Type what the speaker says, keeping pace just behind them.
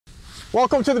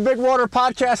Welcome to the Bigwater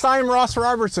Podcast. I am Ross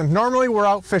Robertson. Normally we're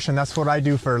out fishing. That's what I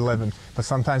do for a living. But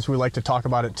sometimes we like to talk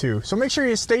about it too. So make sure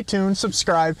you stay tuned,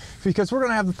 subscribe, because we're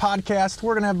going to have the podcast.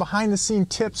 We're going to have behind the scene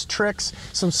tips, tricks,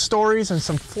 some stories, and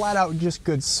some flat out just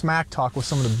good smack talk with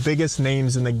some of the biggest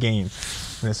names in the game.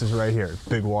 And this is right here,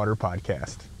 Bigwater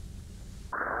Podcast.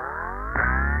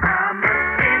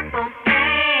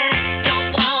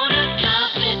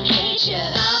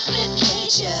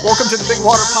 Welcome to the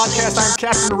Bigwater Podcast. I'm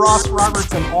Captain Ross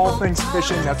Robertson. All things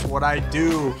fishing, that's what I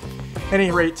do. At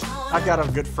any rate, I've got a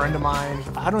good friend of mine.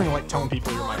 I don't even like telling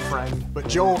people you're my friend, but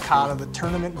Joe Okada, the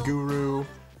tournament guru,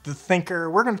 the thinker.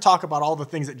 We're going to talk about all the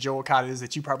things that Joe Okada is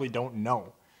that you probably don't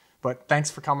know. But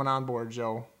thanks for coming on board,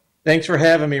 Joe. Thanks for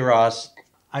having me, Ross.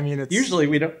 I mean, it's usually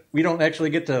we don't actually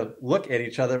get to look at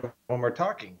each other when we're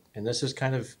talking, and this is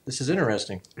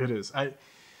interesting. It is.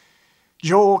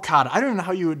 Joe Okada. I don't even know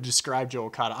how you would describe Joe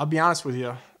Okada. I'll be honest with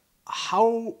you.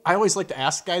 I always like to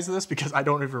ask guys this because I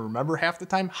don't even remember half the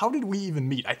time. How did we even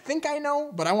meet? I think I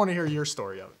know, but I want to hear your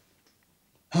story of it.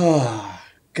 Oh,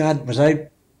 God, was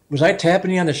I tapping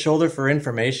you on the shoulder for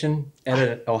information at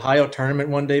an Ohio tournament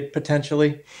one day,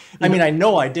 potentially? I mean, I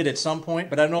know I did at some point,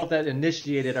 but I don't know if that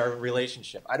initiated our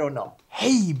relationship. I don't know.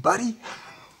 Hey, buddy.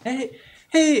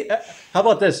 Hey, how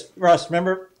about this, Russ?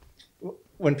 Remember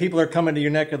when people are coming to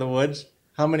your neck of the woods?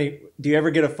 Do you ever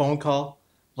get a phone call?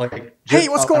 Like, hey,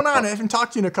 what's going on? I haven't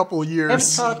talked to you in a couple of years. I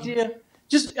haven't talked to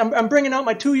you. I'm bringing out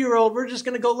my 2-year-old. We're just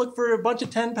going to go look for a bunch of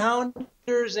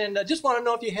 10-pounders and just want to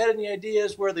know if you had any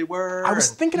ideas where they were. I was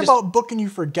thinking about booking you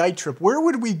for a guide trip. Where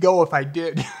would we go if I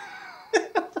did?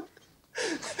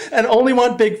 And only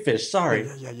want big fish. Sorry.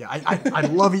 Yeah. I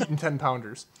love eating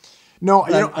 10-pounders. No,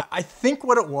 I think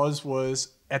what it was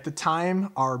at the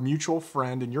time, our mutual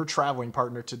friend and your traveling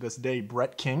partner to this day,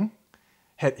 Brett King,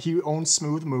 he owned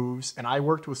Smooth Moves, and I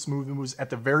worked with Smooth Moves at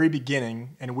the very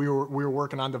beginning, and we were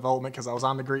working on development because I was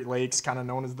on the Great Lakes, kind of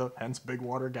known as the hence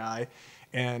Bigwater guy,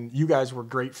 and you guys were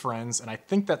great friends, and I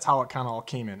think that's how it kind of all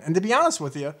came in. And to be honest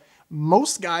with you,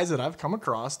 most guys that I've come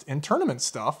across in tournament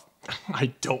stuff,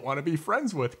 I don't want to be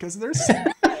friends with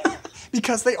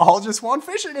because they all just want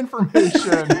fishing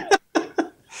information.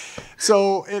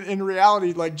 So in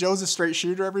reality, like, Joe's a straight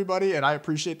shooter, everybody, and I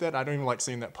appreciate that. I don't even like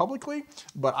saying that publicly,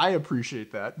 but I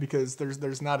appreciate that because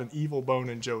there's not an evil bone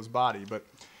in Joe's body. But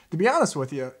to be honest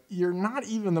with you, you're not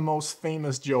even the most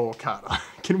famous Joe Okada.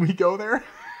 Can we go there?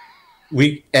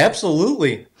 We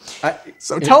absolutely.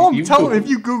 So tell him if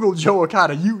you Google Joe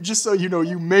Okada, just so you know,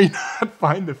 you may not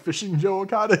find the fishing Joe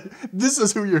Okada. This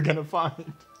is who you're gonna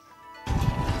find.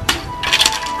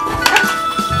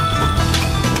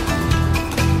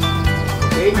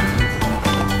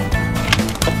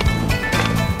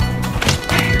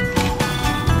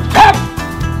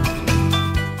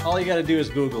 All you got to do is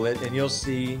Google it, and you'll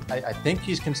see. I think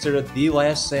he's considered the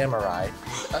last samurai.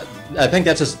 I think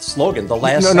that's his slogan, the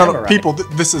last samurai. No, people,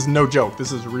 this is no joke.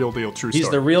 This is a real deal, true story. He's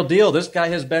the real deal. This guy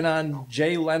has been on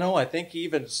Jay Leno. I think he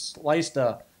even sliced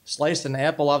an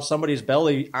apple off somebody's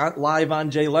belly live on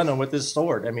Jay Leno with his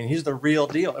sword. I mean, he's the real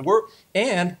deal.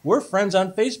 And we're friends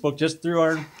on Facebook just through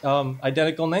our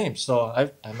identical names.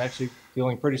 So I'm actually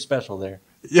feeling pretty special there.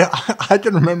 Yeah, I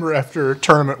can remember after a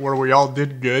tournament where we all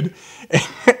did good,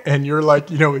 and you're like,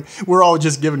 we're all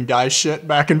just giving guys shit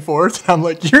back and forth. And I'm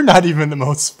like, you're not even the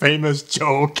most famous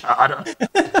Joe Okada.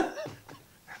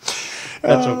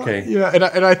 That's okay. Yeah,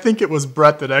 and I think it was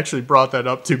Brett that actually brought that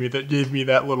up to me, that gave me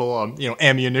that little,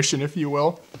 ammunition, if you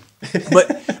will.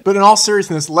 But in all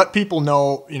seriousness, let people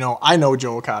know, I know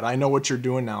Joe Okada. I know what you're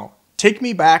doing now. Take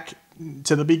me back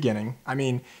to the beginning. I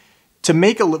mean,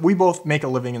 we both make a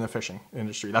living in the fishing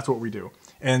industry. That's what we do.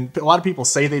 And a lot of people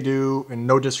say they do, and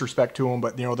no disrespect to them,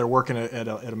 but they're working at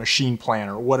a machine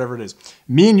plant or whatever it is.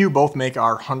 Me and you both make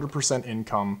our 100%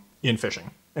 income in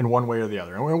fishing in one way or the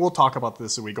other. And we'll talk about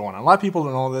this as we go on. A lot of people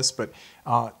don't know this, but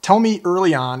tell me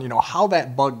early on, how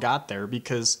that bug got there,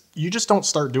 because you just don't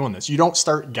start doing this. You don't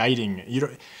start guiding.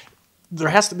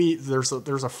 There's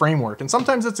a framework, and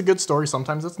sometimes it's a good story,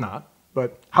 sometimes it's not.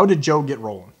 But how did Joe get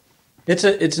rolling? It's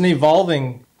an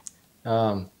evolving.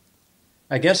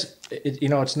 I guess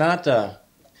it's not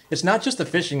just the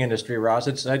fishing industry,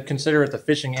 Ross. I'd consider it the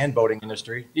fishing and boating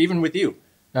industry, even with you.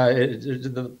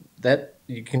 That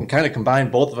you can kind of combine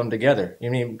both of them together. I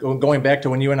mean, going back to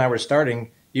when you and I were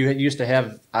starting, you used to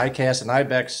have ICAST and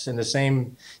IBEX in the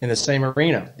same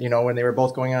arena. When they were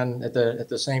both going on at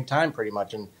the same time, pretty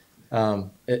much. And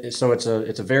so it's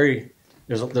a very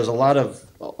there's a lot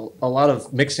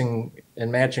of mixing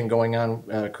and matching going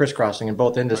on, crisscrossing in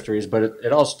both industries. But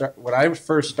it all when I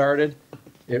first started,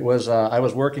 It was I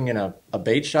was working in a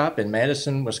bait shop in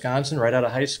Madison, Wisconsin, right out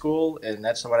of high school, and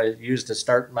that's what I used to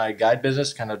start my guide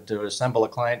business, kind of to assemble a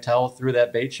clientele through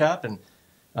that bait shop, and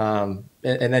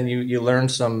then you learn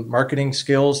some marketing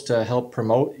skills to help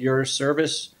promote your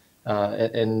service,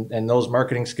 and those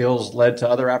marketing skills led to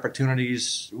other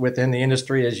opportunities within the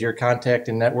industry as your contact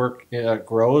and network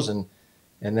grows, and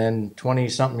then 20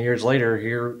 something years later,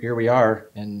 here we are,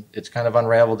 and it's kind of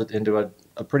unraveled into a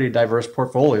pretty diverse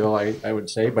portfolio, I would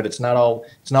say, but it's not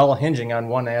all hinging on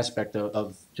one aspect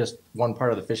of just one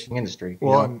part of the fishing industry.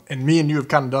 Well, and me and you have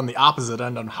kind of done the opposite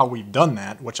end on how we've done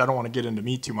that, which I don't want to get into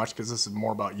me too much because this is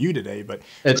more about you today. But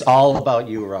it's all about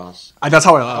you, Ross. That's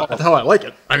how I like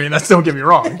it. I mean, don't get me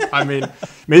wrong. I mean,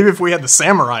 maybe if we had the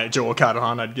samurai Joe Okada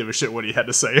on, I'd give a shit what he had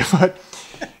to say. But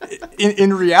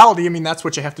in reality, I mean, that's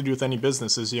what you have to do with any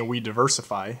business is, we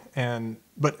diversify.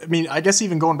 But I mean, I guess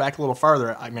even going back a little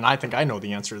farther, I mean, I think I know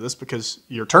the answer to this because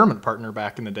your tournament partner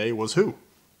back in the day was who?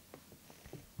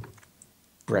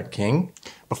 Brett King.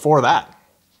 Before that,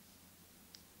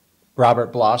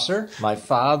 Robert Blosser, my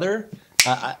father.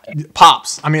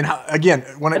 Pops. I mean, again,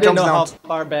 when it I didn't comes know down how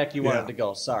far back you wanted to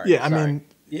go. Sorry. Yeah, I mean,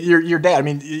 your dad. I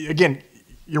mean, again,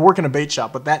 you're working a bait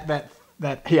shop, but that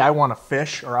hey, I want to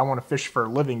fish or I want to fish for a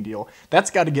living deal.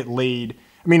 That's got to get laid.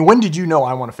 I mean, when did you know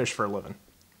I want to fish for a living?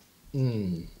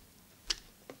 When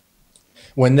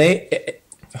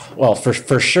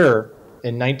for sure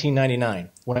in 1999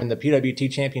 when the PWT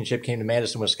championship came to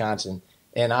Madison, Wisconsin,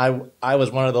 and I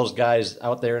was one of those guys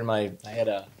out there I had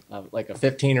a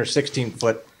 15 or 16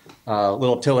 foot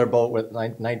little tiller boat with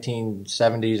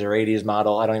 1970s or 80s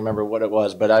model. I don't even remember what it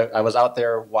was, but I was out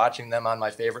there watching them on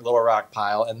my favorite little rock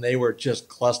pile, and they were just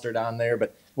clustered on there.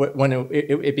 But when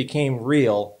it became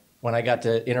real, when I got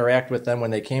to interact with them,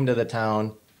 when they came to the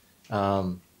town,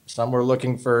 some were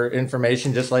looking for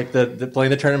information, just like the playing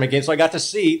the tournament game. So I got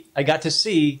to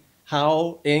see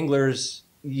how anglers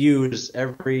use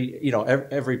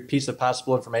every piece of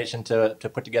possible information to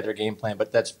put together a game plan,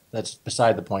 but that's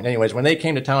beside the point. Anyways, when they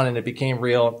came to town and it became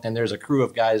real, and there's a crew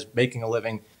of guys making a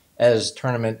living as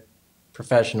tournament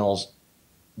professionals,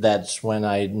 that's when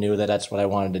I knew that that's what I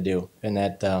wanted to do, and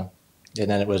then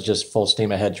it was just full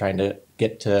steam ahead trying to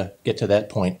get to that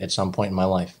point at some point in my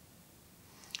life.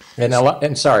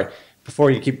 And sorry,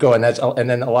 before you keep going, and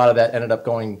then a lot of that ended up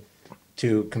going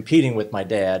to competing with my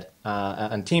dad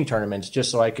on team tournaments,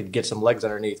 just so I could get some legs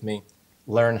underneath me,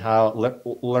 learn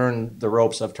the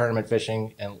ropes of tournament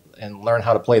fishing, and learn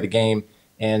how to play the game.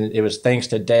 And it was thanks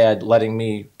to Dad letting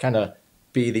me kind of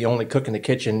be the only cook in the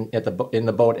kitchen in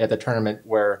the boat at the tournament,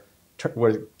 where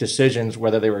decisions,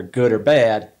 whether they were good or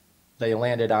bad, they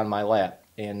landed on my lap,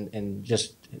 and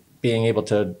just being able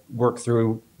to work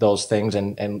through those things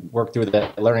and work through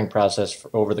that learning process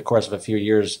over the course of a few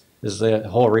years is the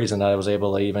whole reason that I was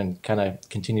able to even kind of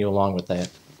continue along with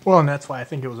that. Well, and that's why I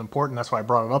think it was important. That's why I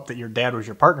brought it up that your dad was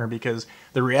your partner, because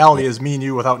the reality is me and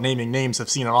you, without naming names,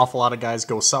 have seen an awful lot of guys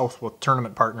go south with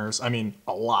tournament partners. I mean,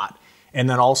 a lot. And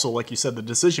then also, like you said, the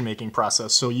decision-making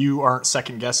process. So you aren't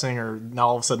second-guessing, or now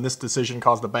all of a sudden this decision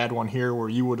caused a bad one here where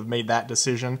you would have made that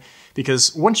decision.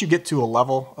 Because once you get to a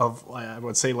level of, I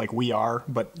would say like we are,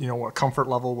 but a comfort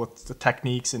level with the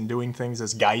techniques and doing things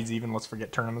as guides even, let's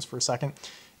forget tournaments for a second,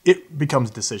 it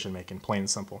becomes decision-making, plain and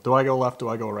simple. Do I go left? Do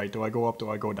I go right? Do I go up? Do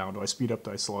I go down? Do I speed up?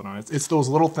 Do I slow down? It's those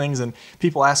little things, and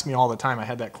people ask me all the time. I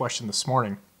had that question this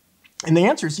morning. And the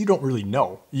answer is you don't really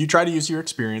know. You try to use your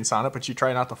experience on it, but you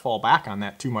try not to fall back on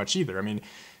that too much either. I mean,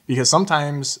 because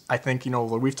sometimes I think,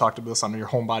 we've talked about this on your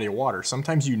home body of water.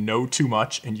 Sometimes you know too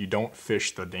much and you don't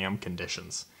fish the damn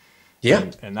conditions. Yeah.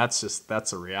 And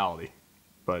that's a reality.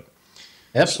 But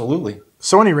absolutely.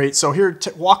 So at any rate, so here,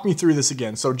 walk me through this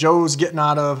again. So Joe's getting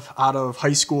out of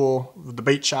high school, the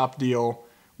bait shop deal.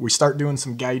 We start doing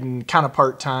some guiding, kind of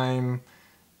part-time.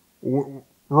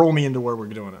 Roll me into where we're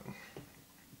doing it.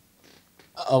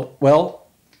 Well,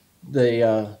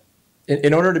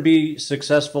 in order to be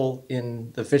successful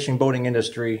in the fishing boating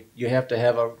industry, you have to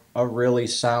have a really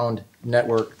sound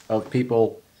network of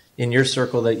people in your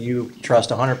circle that you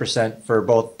trust 100% for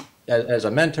both as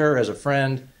a mentor, as a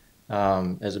friend,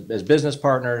 as business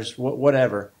partners,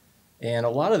 whatever. And a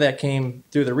lot of that came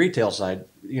through the retail side,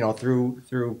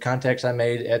 through contacts I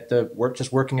made at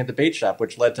just working at the bait shop,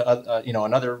 which led to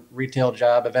another retail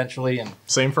job eventually. And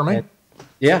same for me.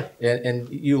 Yeah, and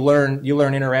you learn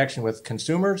interaction with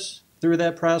consumers through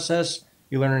that process.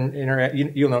 You learn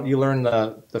you learn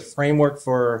the framework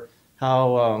for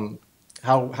how the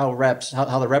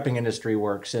repping industry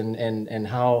works, and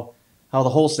how the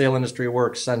wholesale industry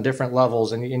works on different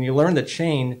levels, and you learn the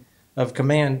chain of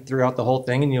command throughout the whole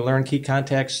thing, and you learn key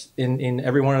contacts in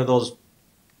every one of those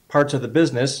parts of the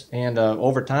business, and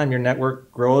over time your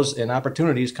network grows and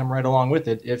opportunities come right along with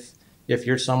it if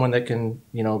you're someone that can,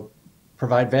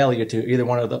 provide value to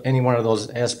either any one of those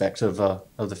aspects of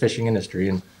the fishing industry.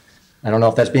 And I don't know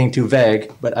if that's being too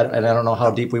vague, but I don't know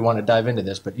how deep we want to dive into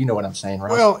this, but you know what I'm saying,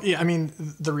 Ross. Well, yeah, I mean,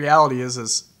 the reality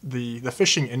is the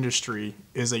fishing industry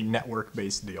is a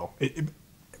network-based deal.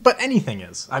 But anything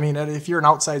is. I mean, if you're an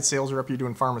outside sales rep, you're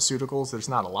doing pharmaceuticals, there's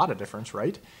not a lot of difference,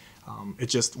 right?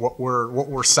 It's just what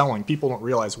we're selling. People don't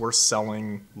realize we're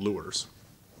selling lures.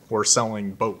 We're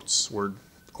selling boats. We're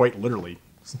quite literally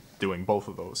doing both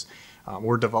of those.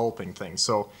 We're developing things.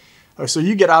 So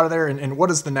you get out of there, and what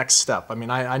is the next step? I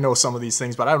mean, I know some of these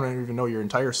things, but I don't even know your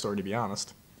entire story, to be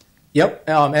honest. Yep.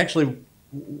 Actually,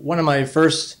 one of my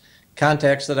first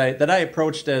contacts that I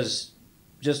approached as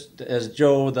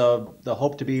Joe, the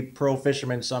hope to be pro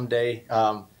fisherman someday,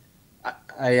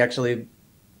 I actually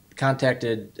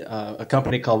contacted a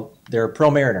company they're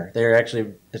Pro Mariner.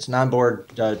 It's an onboard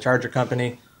charger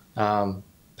company,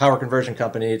 power conversion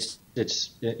company. It's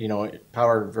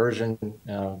power conversion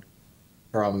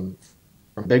from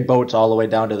big boats all the way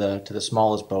down to the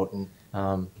smallest boat, and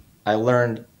I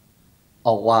learned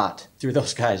a lot through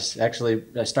those guys. Actually,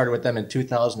 I started with them in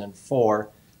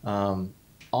 2004.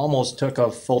 Almost took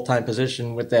a full-time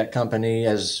position with that company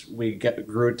as we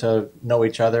grew to know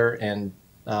each other and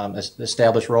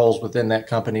establish roles within that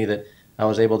company that I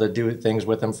was able to do things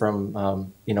with them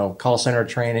from call center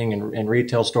training and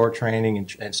retail store training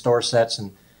and store sets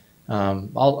and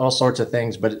all sorts of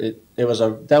things. But that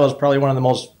was probably one of the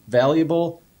most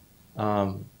valuable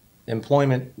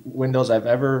employment windows I've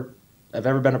ever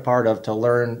been a part of, to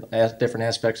learn different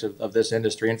aspects of this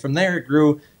industry. And from there it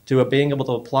grew to being able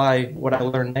to apply what I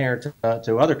learned there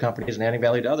to other companies and adding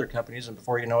value to other companies. And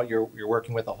before you know it, you're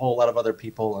working with a whole lot of other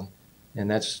people, and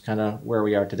that's kind of where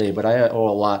we are today. But I owe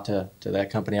a lot to that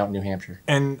company out in New Hampshire.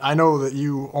 And I know that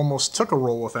you almost took a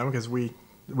role with them, because we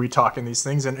talk in these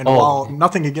things. And while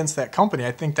nothing against that company,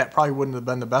 I think that probably wouldn't have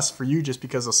been the best for you, just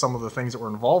because of some of the things that were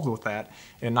involved with that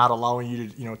and not allowing you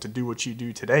to to do what you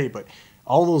do today. But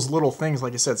all those little things,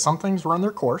 like I said, some things run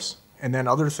their course, and then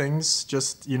other things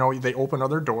just, they open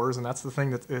other doors. And that's the thing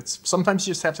that sometimes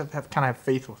you just have to have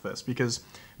faith with this, because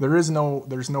there's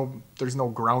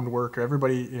no groundwork.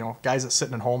 Everybody, guys that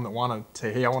sitting at home that want to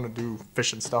say, hey, I want to do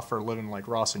fishing stuff for a living like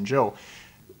Ross and Joe.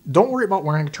 Don't worry about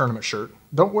wearing a tournament shirt.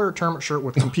 Don't wear a tournament shirt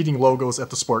with competing logos at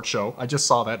the sports show. I just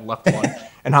saw that, left one.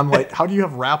 And I'm like, how do you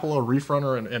have Rapala, Reef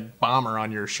Runner, and Bomber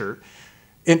on your shirt?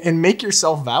 And make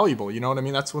yourself valuable, you know what I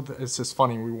mean? That's it's just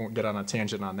funny. We won't get on a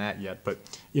tangent on that yet, but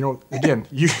again,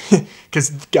 because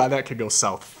God, that could go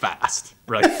south fast,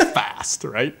 right? Fast,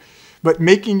 right? But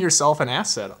making yourself an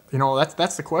asset,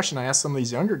 that's the question I ask some of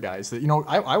these younger guys. That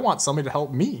I want somebody to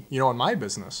help me, in my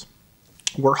business.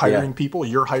 We're hiring people.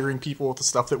 You're hiring people with the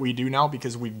stuff that we do now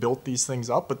because we've built these things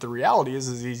up. But the reality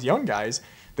is these young guys,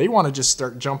 they want to just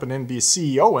start jumping in, be a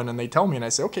CEO and they tell me, and I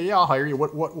say, okay, yeah, I'll hire you.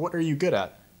 What are you good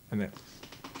at? And then,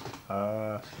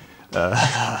 I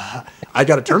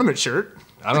got a tournament shirt.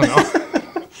 I don't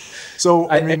know. So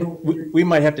we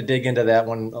might have to dig into that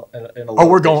one.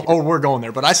 We're going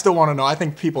there. But I still want to know. I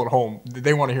think people at home,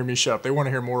 they want to hear me shut up. They want to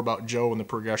hear more about Joe and the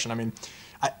progression. I mean,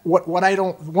 one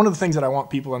of the things that I want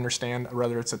people to understand,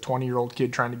 whether it's a 20-year-old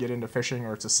kid trying to get into fishing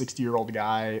or it's a 60-year-old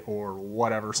guy or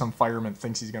whatever, some fireman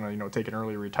thinks he's going to take an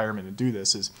early retirement and do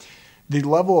this, is the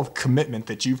level of commitment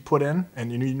that you've put in,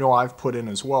 and I've put in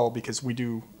as well, because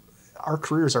our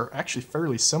careers are actually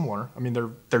fairly similar. I mean,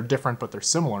 they're different, but they're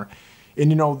similar.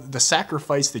 And the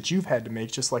sacrifice that you've had to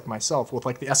make, just like myself, with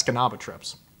like the Escanaba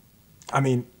trips. I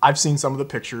mean, I've seen some of the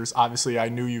pictures. Obviously, I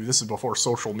knew you. This is before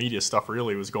social media stuff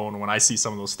really was going. When I see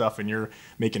some of those stuff, and you're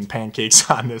making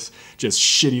pancakes on this just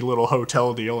shitty little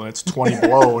hotel deal, and it's 20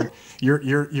 below, and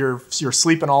you're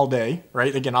sleeping all day,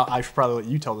 right? Again, I should probably let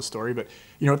you tell the story, but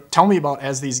tell me about,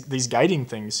 as these guiding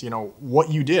things, what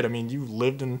you did. I mean, you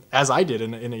lived as I did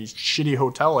in a shitty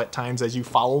hotel at times as you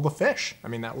follow the fish. I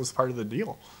mean, that was part of the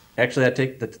deal. Actually, I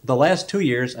take the last 2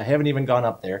 years. I haven't even gone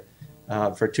up there.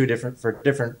 For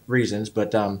different reasons,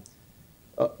 but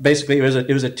basically it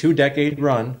was a 2-decade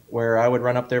run where I would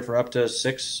run up there for up to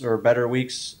 6 or better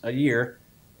weeks a year,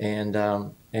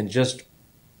 and just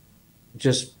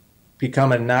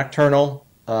become a nocturnal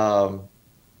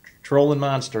trolling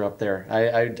monster up there.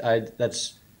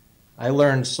 I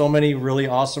learned so many really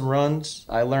awesome runs.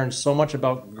 I learned so much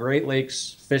about Great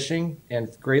Lakes fishing and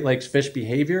Great Lakes fish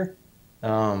behavior.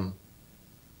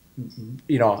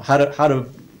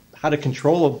 How to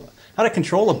control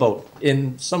a boat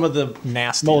in some of the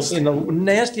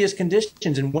nastiest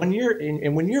conditions. And when you're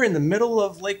in the middle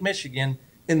of Lake Michigan,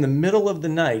 in the middle of the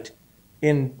night,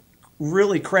 in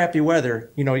really crappy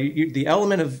weather, the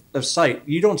element of sight,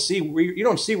 you don't see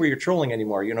where you're trolling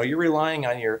anymore. You're relying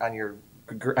on your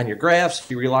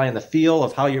graphs. You rely on the feel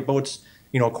of how your boat's,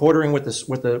 quartering with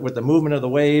the movement of the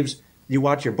waves. You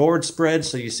watch your board spread,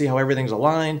 so you see how everything's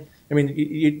aligned. I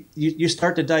mean, you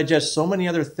start to digest so many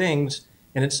other things,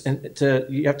 and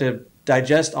you have to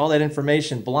digest all that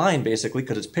information blind, basically,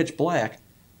 because it's pitch black.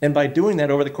 And by doing that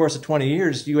over the course of 20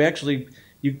 years, you actually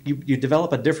you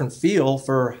develop a different feel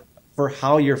for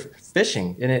how you're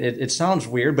fishing. And it sounds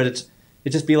weird, but it'd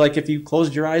just be like if you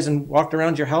closed your eyes and walked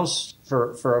around your house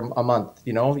for a month.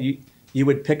 You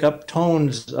would pick up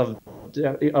tones of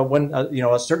when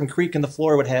a certain creak in the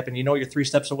floor would happen. You're 3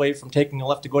 steps away from taking a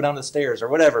left to go down the stairs or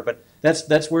whatever. But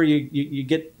that's where you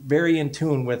get very in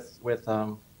tune with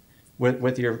a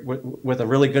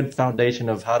really good foundation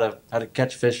of how to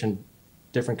catch fish in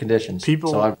different conditions.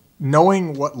 People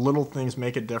knowing what little things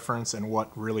make a difference and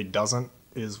what really doesn't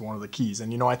is one of the keys.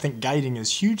 And, I think guiding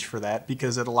is huge for that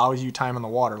because it allows you time in the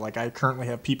water. Like I currently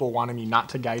have people wanting me not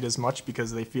to guide as much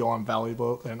because they feel I'm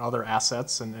valuable in other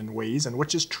assets and ways, and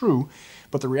which is true.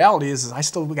 But the reality is I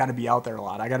still got to be out there a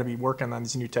lot. I got to be working on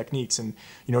these new techniques. And,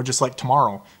 just like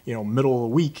tomorrow, middle of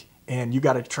the week, and you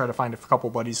got to try to find a couple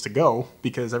buddies to go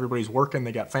because everybody's working.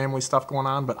 They got family stuff going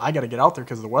on, but I got to get out there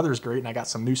because the weather's great and I got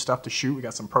some new stuff to shoot. We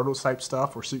got some prototype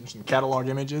stuff. We're shooting some catalog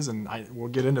images, and we'll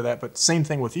get into that. But same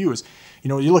thing with you is,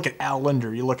 you look at Al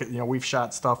Linder, you look at, we've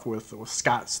shot stuff with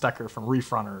Scott Stecker from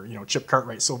Reef Runner, Chip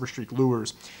Cartwright, Silver Streak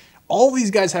Lures. All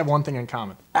these guys have one thing in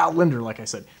common. Al Linder, like I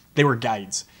said, they were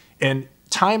guides. And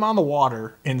time on the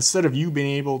water, instead of you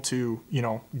being able to,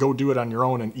 go do it on your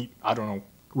own and eat, I don't know,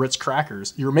 Ritz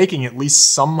crackers, you're making at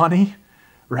least some money,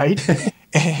 right?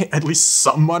 At least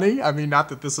some money. I mean, not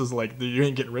that this is like you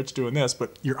ain't getting rich doing this,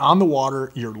 but you're on the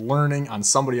water, you're learning on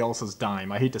somebody else's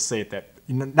dime. I hate to say it that,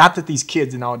 not that these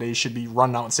kids nowadays should be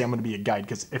running out and say I'm going to be a guide,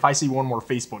 because if I see one more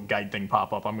Facebook guide thing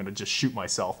pop up, I'm going to just shoot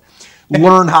myself.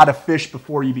 Learn how to fish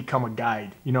before you become a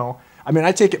guide. I mean,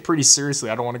 I take it pretty seriously.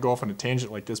 I don't want to go off on a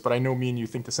tangent like this, but I know me and you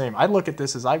think the same. I look at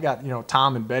this as I've got,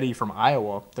 Tom and Betty from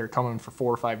Iowa. They're coming for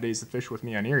 4 or 5 days to fish with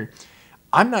me on Erie.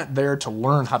 I'm not there to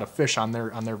learn how to fish on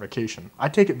their vacation. I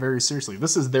take it very seriously.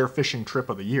 This is their fishing trip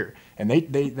of the year, and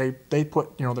they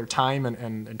put their time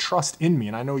and trust in me.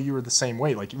 And I know you are the same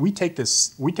way. Like we take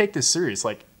this serious.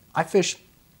 Like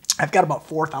I've got about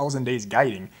 4,000 days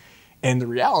guiding, and the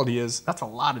reality is that's a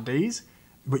lot of days.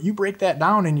 But you break that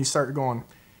down and you start going,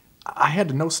 I had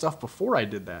to know stuff before I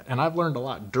did that, and I've learned a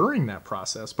lot during that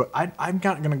process, but I'm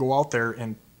not going to go out there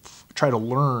and try to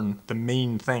learn the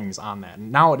main things on that.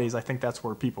 And nowadays, I think that's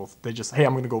where they just, hey,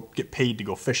 I'm going to go get paid to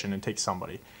go fishing and take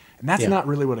somebody. And that's not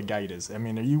really what a guide is. I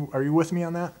mean, are you with me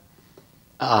on that?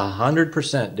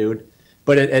 100%, dude.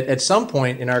 But at some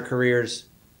point in our careers,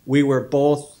 we were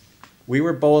both,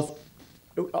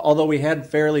 although we had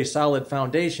fairly solid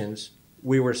foundations,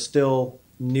 we were still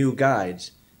new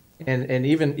guides. And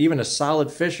even a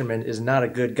solid fisherman is not a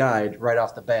good guide right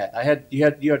off the bat. You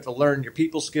have to learn your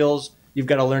people skills. You've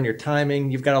got to learn your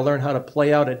timing. You've got to learn how to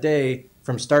play out a day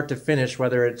from start to finish,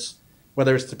 whether it's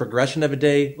the progression of a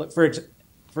day.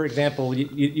 For example,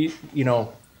 you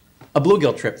a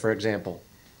bluegill trip, for example.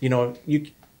 You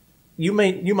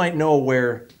might know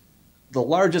where the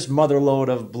largest mother load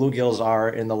of bluegills are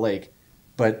in the lake.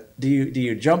 But do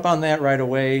you jump on that right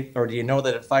away, or do you know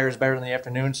that it fires better in the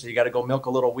afternoon, so you got to go milk a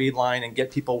little weed line and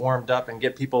get people warmed up and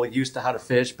get people used to how to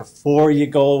fish before you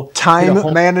go?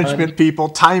 Time management, people.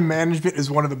 Time management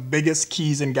is one of the biggest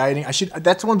keys in guiding.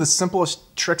 That's one of the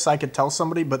simplest tricks I could tell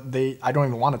somebody, but I don't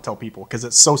even want to tell people because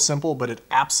it's so simple, but it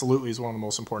absolutely is one of the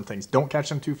most important things. Don't catch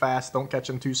them too fast. Don't catch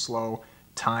them too slow.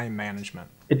 Time management.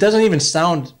 It doesn't even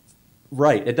sound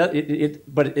right. But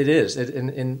it is.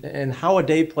 And how a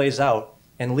day plays out,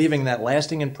 and leaving that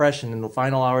lasting impression in the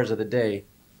final hours of the day,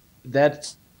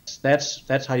 that's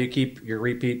how you keep your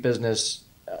repeat business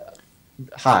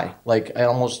high, like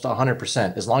almost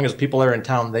 100%. As long as people are in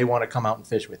town, they want to come out and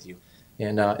fish with you.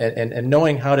 And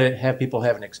knowing how to have people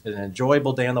have an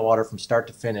enjoyable day on the water from start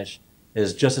to finish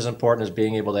is just as important as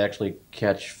being able to actually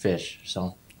catch fish.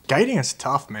 So guiding is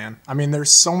tough, man. I mean, there's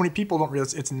so many people don't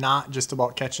realize it's not just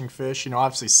about catching fish.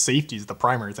 Obviously safety is the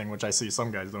primary thing, which I see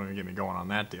some guys don't even get me going on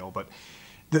that deal, but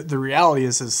the reality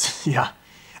is yeah.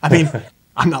 I mean,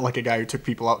 I'm not like a guy who took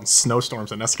people out in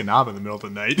snowstorms in Escanaba in the middle of the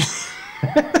night.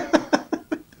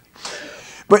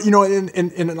 But,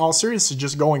 in all seriousness,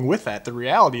 just going with that, the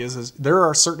reality is there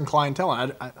are certain clientele,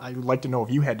 and I would like to know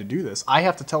if you had to do this. I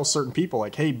have to tell certain people,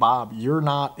 like, hey, Bob, you're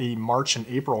not a March and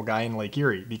April guy in Lake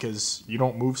Erie because you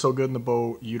don't move so good in the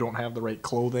boat. You don't have the right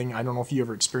clothing. I don't know if you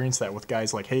ever experienced that with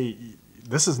guys like, hey,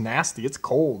 this is nasty. It's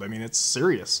cold. I mean, it's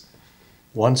serious.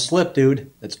 One slip,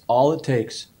 dude. That's all it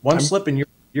takes. One slip and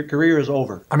your career is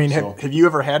over. I mean, have you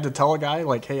ever had to tell a guy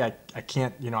like, hey, I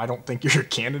can't, I don't think you're a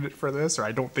candidate for this, or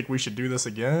I don't think we should do this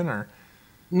again, or?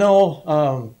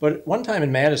 No, but one time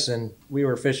in Madison, we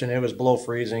were fishing. It was below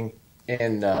freezing,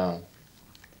 and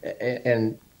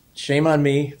shame on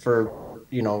me for,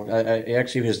 I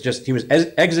actually he was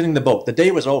exiting the boat. The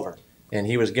day was over, and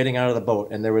he was getting out of the boat,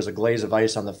 and there was a glaze of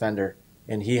ice on the fender,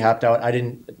 and he hopped out.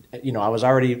 I was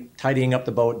already tidying up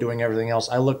the boat, doing everything else.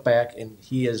 I look back, and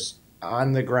he is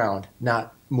on the ground,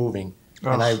 not moving.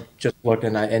 Oh. And I just looked,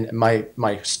 and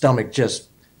my stomach just,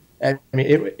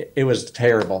 it was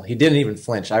terrible. He didn't even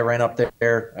flinch. I ran up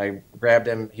there. I grabbed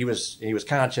him. He was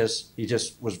conscious. He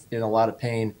just was in a lot of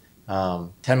pain.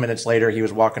 10 minutes later, he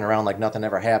was walking around like nothing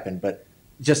ever happened. But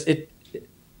just it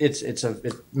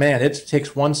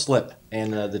takes one slip,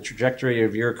 and the trajectory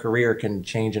of your career can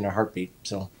change in a heartpeat.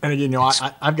 So, and again,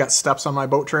 I've got steps on my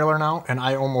boat trailer now, and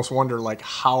I almost wonder like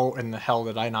how in the hell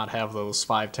did I not have those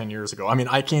 5-10 years ago? I mean,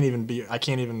 I can't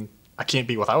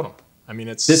be without them. I mean,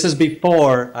 this is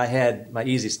before I had my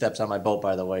Easy Steps on my boat,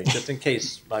 by the way, just in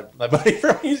case my buddy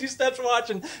from Easy Steps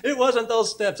watching. It wasn't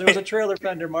those steps. It was a trailer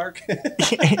fender, Mark.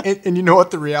 and you know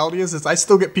what the reality is I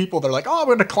still get people that are like, oh, I'm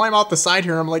going to climb out the side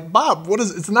here. I'm like, Bob,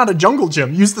 it's not a jungle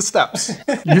gym. Use the steps.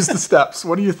 Use the steps.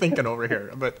 What are you thinking over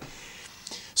here? But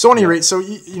so at any rate, so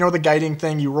the guiding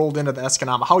thing, you rolled into the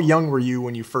Escanaba. How young were you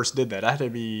when you first did that? That had to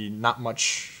be not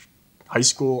much high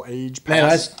school age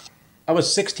past. Man, I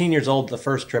was 16 years old the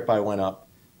first trip I went up,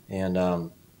 and I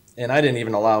didn't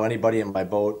even allow anybody in my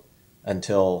boat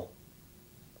until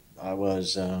I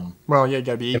was. Well, yeah, you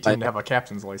got to be 18 to have a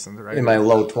captain's license, right? In my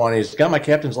low 20s. Got my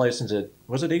captain's license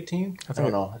was it 18? I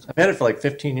don't know. I've had it for like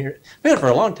 15 years. I've had it for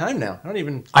a long time now. I don't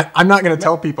even. I'm not going to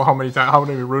tell people how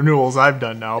many renewals I've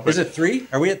done now. But is it 3?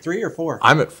 Are we at 3 or 4?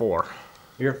 I'm at 4.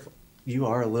 You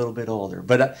are a little bit older,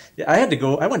 but I had to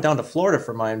go. I went down to Florida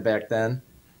for mine back then.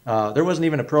 There wasn't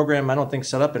even a program, I don't think,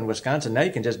 set up in Wisconsin. Now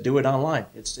you can just do it online.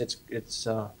 It's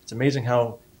amazing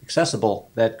how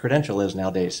accessible that credential is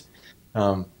nowadays.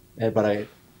 But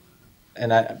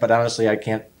honestly, I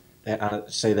can't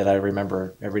say that I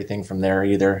remember everything from there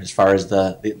either, as far as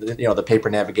the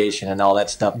paper navigation and all that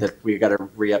stuff that we got to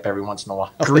re-up every once in a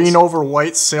while. Green over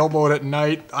white, sailboat at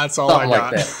night. That's all I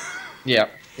got. Like that. Yeah.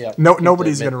 Yeah.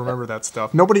 Nobody's going to remember that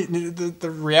stuff.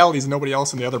 The reality is nobody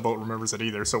else in the other boat remembers it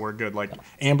either, so we're good. Like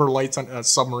amber lights on a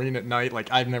submarine at night,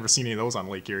 like I've never seen any of those on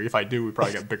Lake Erie. If I do, we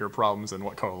probably got bigger problems than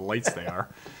what kind of lights they are.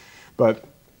 But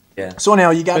yeah. So now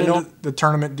you got into the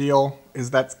tournament deal.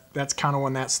 That's kind of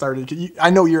when that started. I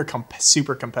know you're a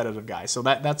super competitive guy, so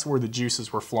that's where the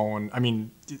juices were flowing. I mean,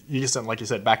 you just like you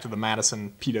said, back to the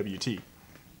Madison PWT.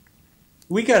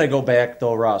 We got to go back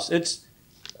though, Ross.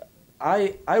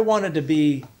 I wanted to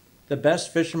be the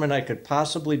best fisherman I could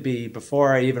possibly be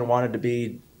before I even wanted to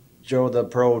be Joe the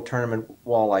pro tournament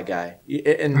walleye guy.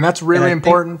 And that's really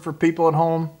important for people at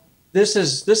home. This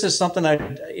is something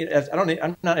I'm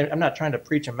not trying to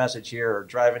preach a message here or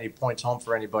drive any points home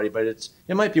for anybody, but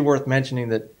it might be worth mentioning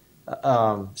that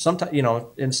sometimes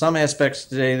in some aspects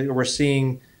today we're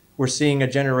seeing a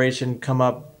generation come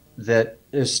up that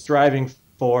is striving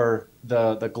for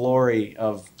the glory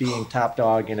of being top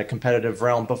dog in a competitive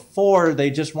realm before they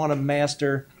just want to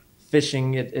master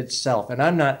fishing itself. And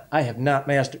I have not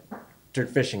mastered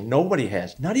fishing. Nobody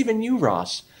has. Not even you,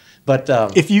 Ross. But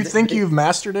if you think you've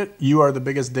mastered it, you are the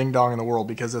biggest ding dong in the world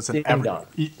because it's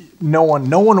no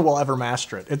one will ever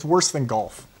master it. It's worse than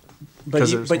golf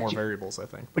because there's more variables, I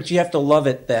think. But you have to love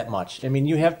it that much. I mean,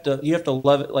 you have to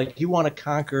love it. Like you want to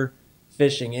conquer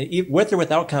fishing, with or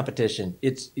without competition.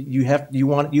 You have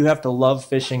to love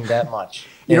fishing that much.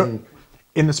 In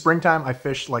the springtime,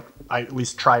 I at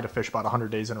least try to fish about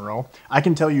 100 days in a row. I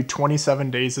can tell you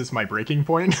 27 days is my breaking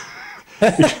point.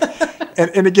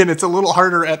 And again, it's a little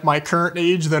harder at my current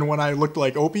age than when I looked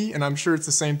like Opie, and I'm sure it's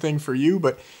the same thing for you.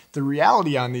 But the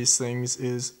reality on these things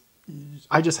is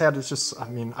I've had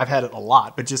it a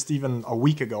lot, but just even a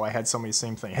week ago, I had somebody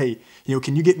same thing. Hey,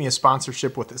 can you get me a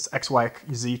sponsorship with this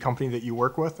XYZ company that you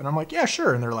work with? And I'm like, yeah,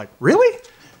 sure. And they're like, really?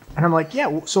 And I'm like,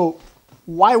 yeah. So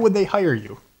why would they hire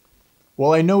you?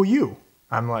 Well, I know you.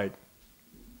 I'm like,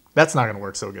 that's not going to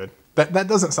work so good. That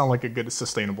doesn't sound like a good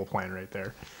sustainable plan right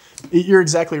there. You're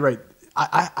exactly right.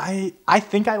 I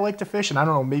think I like to fish, and I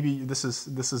don't know, maybe this is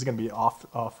going to be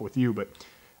off with you, but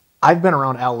I've been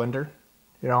around Al Linder,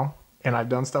 and I've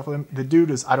done stuff with him. The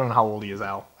dude is, I don't know how old he is,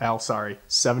 Al, sorry,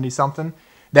 70-something.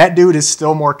 That dude is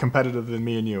still more competitive than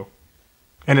me and you.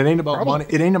 And it ain't about money.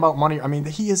 It ain't about money. I mean,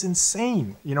 he is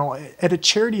insane. At a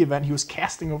charity event, he was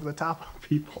casting over the top of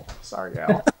people. Sorry,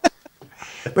 Al.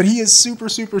 But he is super,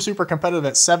 super, super competitive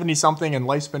at 70 something, and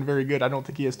life's been very good. I don't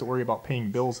think he has to worry about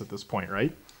paying bills at this point,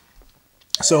 right?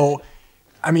 So,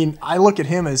 I mean, I look at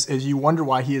him as you wonder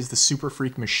why he is the super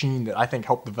freak machine that I think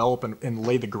helped develop and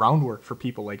lay the groundwork for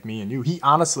people like me and you. He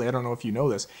honestly, I don't know if you know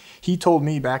this, he told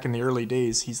me back in the early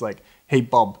days, he's like, hey,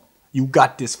 bub, you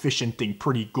got this fishing thing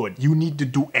pretty good. You need to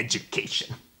do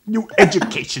education.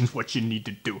 Education's what you need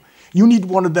to do. You need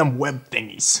one of them web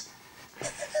thingies.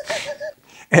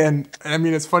 And I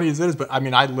mean, it's funny as it is, but I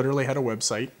mean, I literally had a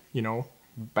website, you know,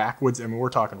 backwoods. I mean, we're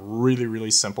talking really, really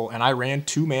simple. And I ran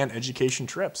 2-man education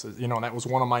trips, you know, and that was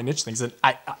one of my niche things. And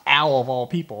Al, of all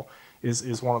people,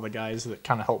 is one of the guys that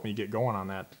kind of helped me get going on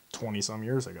that 20 some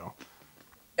years ago.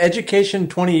 Education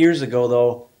 20 years ago,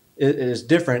 though, is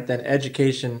different than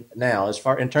education now,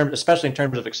 especially in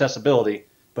terms of accessibility,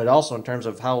 but also in terms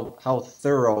of how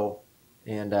thorough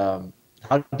and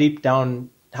how deep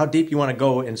you want to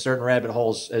go in certain rabbit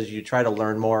holes as you try to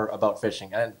learn more about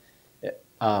fishing. And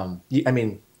I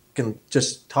mean, can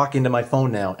just talk into my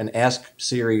phone now and ask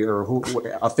Siri or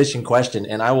a fishing question,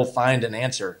 and I will find an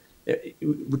answer.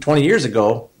 20 years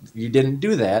ago, you didn't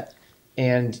do that,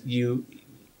 and you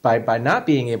by not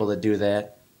being able to do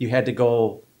that, you had to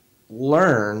go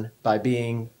learn by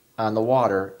being on the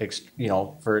water, you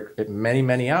know, for many,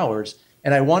 many hours.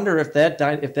 And I wonder if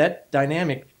that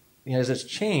dynamic, you know, as it's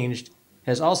changed,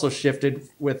 has also shifted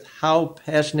with how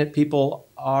passionate people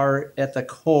are at the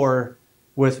core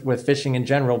with fishing in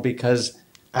general. Because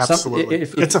absolutely,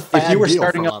 if you were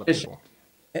starting out fishing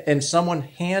and someone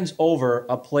hands over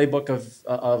a playbook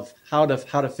of how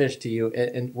to fish to you,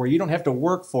 and where you don't have to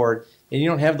work for it, and you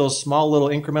don't have those small little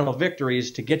incremental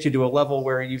victories to get you to a level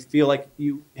where you feel like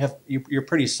you're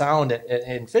pretty sound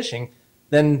in fishing,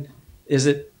 then is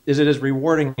it as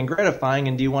rewarding and gratifying,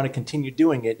 and do you want to continue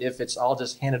doing it if it's all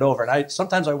just handed over? And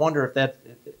sometimes I wonder if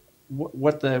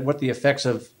what the effects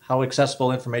of how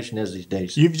accessible information is these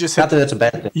days. That's a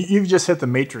bad thing. You've just hit the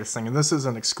matrix thing, and this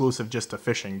isn't exclusive just to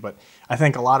fishing, but I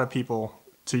think a lot of people,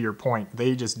 to your point,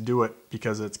 they just do it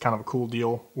because it's kind of a cool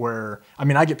deal. Where, I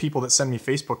mean, I get people that send me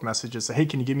Facebook messages, say, hey,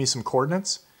 can you give me some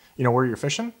coordinates, you know, where you're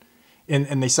fishing?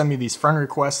 And they send me these friend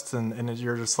requests, and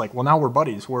you're just like, well, now we're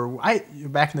buddies. Where I,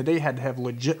 back in the day, had to have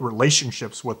legit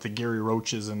relationships with the Gary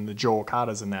Roaches and the Joe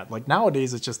Okadas and that. Like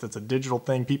nowadays, it's a digital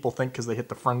thing. People think because they hit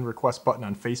the friend request button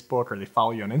on Facebook or they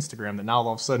follow you on Instagram that now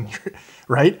all of a sudden you're,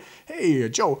 right? Hey,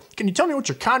 Joe, can you tell me what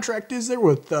your contract is there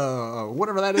with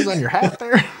whatever that is on your hat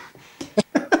there?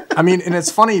 I mean, and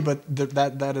it's funny, but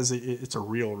that is it's a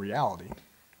real reality.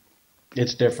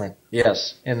 It's different,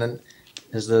 yes. And then,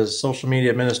 as the social media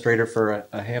administrator for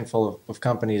a handful of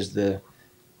companies, the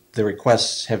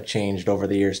requests have changed over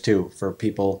the years too for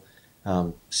people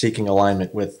seeking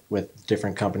alignment with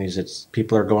different companies.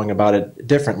 People are going about it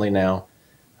differently now.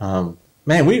 Man,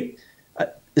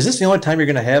 is this the only time you're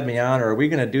going to have me on, or are we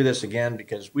going to do this again?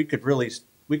 Because we could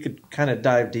kind of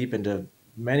dive deep into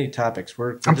many topics.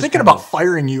 I'm thinking about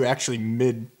firing you actually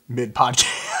mid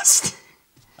podcast.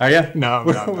 Are you? No,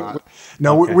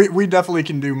 okay. We definitely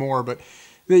can do more, but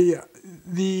the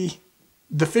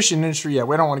fishing industry, yeah,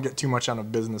 we don't want to get too much on a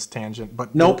business tangent,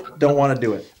 but nope, don't want to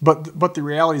do it. But the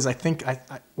reality is, I think I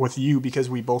with you, because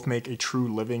we both make a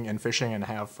true living in fishing and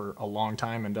have for a long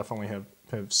time, and definitely have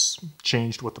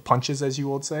changed with the punches, as you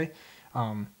would say.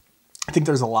 I think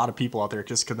there's a lot of people out there,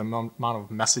 just because the amount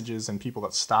of messages and people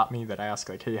that stop me that ask,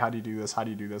 like, hey, how do you do this? How do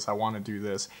you do this? I want to do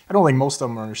this. I don't think most of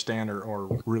them understand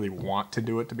or really want to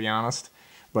do it, to be honest,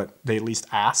 but they at least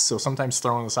ask. So sometimes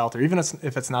throwing this out there, even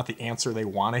if it's not the answer they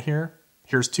want to hear,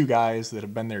 here's two guys that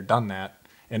have been there, done that.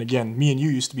 And again, me and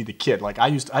you used to be the kid. Like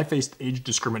I faced age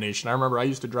discrimination. I remember I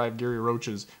used to drive Gary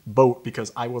Roach's boat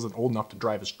because I wasn't old enough to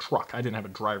drive his truck. I didn't have a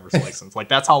driver's license. Like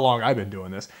that's how long I've been doing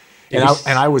this. And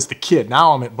I was the kid.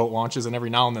 Now I'm at boat launches, and every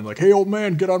now and then, like, hey, old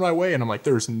man, get on my way. And I'm like,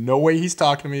 there's no way he's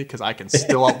talking to me because I can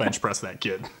still out bench press that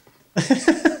kid.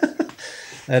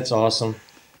 That's awesome.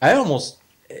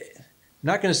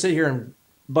 Not going to sit here and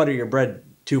butter your bread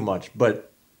too much,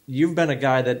 but you've been a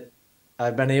guy that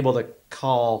I've been able to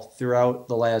call throughout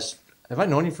the last. Have I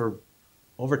known you for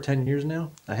over 10 years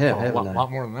now? I have. A lot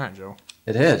more than that, Joe.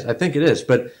 It has. I think it is,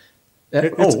 but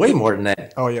way more than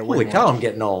that. Oh yeah, holy cow! I'm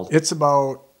getting old. It's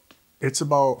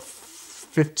about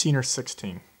 15 or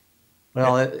 16.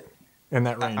 Well, in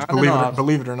that range.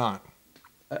 Believe it or not.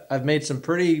 I've made some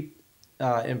pretty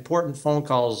important phone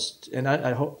calls, and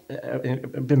I hope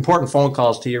important phone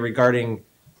calls to you regarding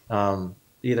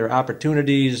either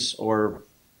opportunities or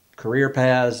career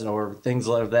paths or things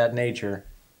of that nature.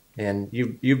 And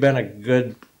you've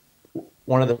been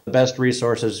one of the best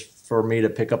resources for me to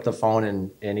pick up the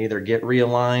phone and either get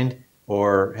realigned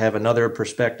or have another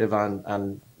perspective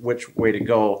on which way to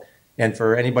go. And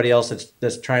for anybody else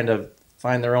that's trying to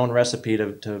find their own recipe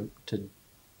to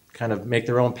kind of make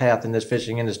their own path in this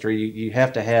fishing industry, you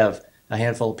have to have a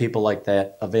handful of people like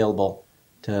that available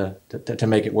to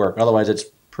make it work. Otherwise, it's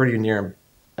pretty near.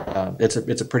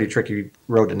 It's a pretty tricky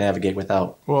road to navigate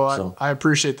without. Well, so. I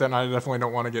appreciate that, and I definitely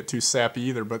don't want to get too sappy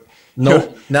either. But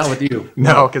no, not with you.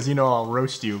 No, because I'll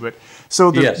roast you. But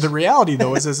so Yes. the reality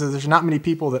though is there's not many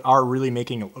people that are really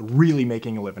making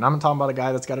a living. I'm talking about a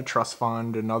guy that's got a trust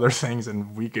fund and other things,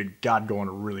 and we could go on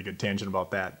a really good tangent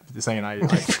about that. Saying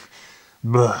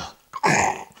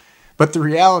But the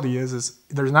reality is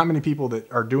there's not many people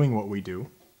that are doing what we do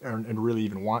and really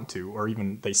even want to, or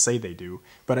even they say they do.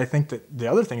 But I think that the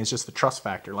other thing is just the trust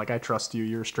factor. Like, I trust you,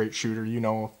 you're a straight shooter,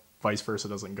 vice versa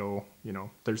doesn't go,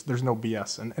 there's no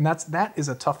BS. And that is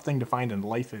a tough thing to find in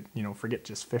life. Forget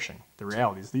just fishing. The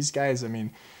reality is these guys,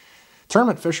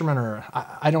 tournament fishermen are,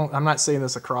 I'm not saying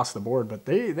this across the board, but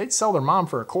they'd sell their mom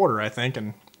for a quarter, I think.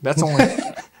 And that's only,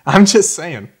 I'm just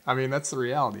saying, that's the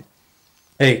reality.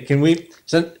 Hey, can we,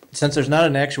 since there's not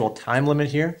an actual time limit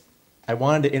here, I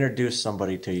wanted to introduce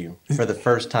somebody to you for the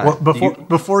first time. Well,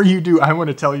 before you do, I want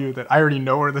to tell you that I already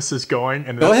know where this is going.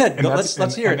 And go ahead.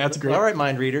 Let's hear it. That's great. All right,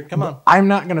 mind reader, come on. I'm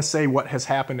not going to say what has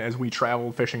happened as we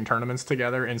traveled fishing tournaments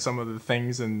together and some of the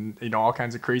things and all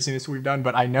kinds of craziness we've done.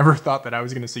 But I never thought that I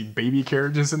was going to see baby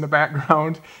carriages in the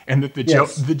background, and that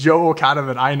the Joe Okada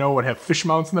that I know would have fish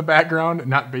mounts in the background,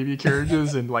 not baby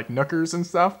carriages and like nookers and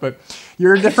stuff. But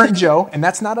you're a different Joe, and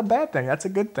that's not a bad thing. That's a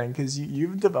good thing, because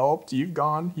you've developed,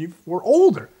 we're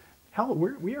older. Hell,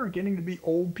 we are getting to be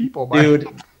old people. Dude,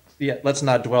 yeah, let's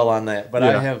not dwell on that.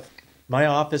 But my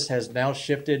office has now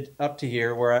shifted up to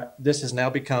here, where this has now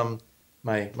become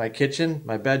my kitchen,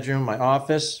 my bedroom, my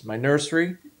office, my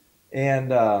nursery,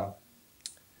 and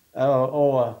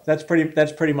that's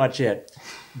pretty much it.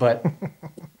 But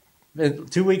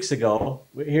 2 weeks ago,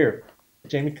 here,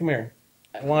 Jamie, come here.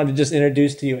 I wanted to just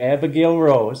introduce to you Abigail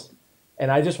Rose,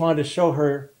 and I just wanted to show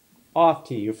her off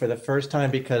to you for the first time,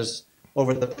 because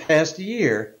over the past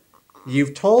year,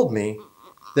 you've told me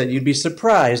that you'd be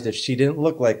surprised if she didn't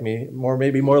look like me,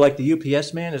 maybe more like the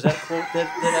UPS man. Is that quote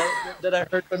that I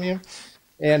heard from you?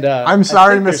 And I'm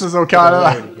sorry, Mrs.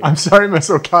 Okada. I'm sorry, Miss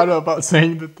Okada, about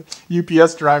saying that the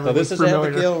UPS driver so was this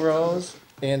familiar. Is Abigail Rose,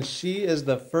 and she is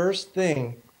the first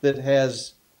thing that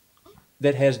has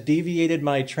deviated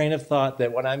my train of thought,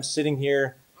 that when I'm sitting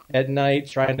here at night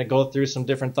trying to go through some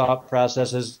different thought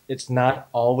processes, it's not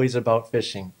always about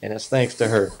fishing, and it's thanks to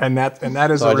her. And that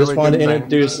is so a really good thing. I just wanted to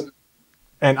introduce.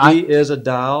 And she is a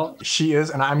doll. She is,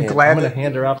 and I'm glad. I'm going to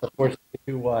hand her off before she's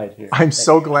too wide here. I'm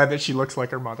so glad that she looks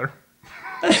like her mother.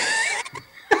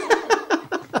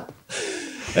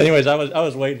 Anyways, I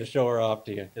was waiting to show her off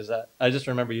to you, because I just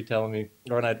remember you telling me,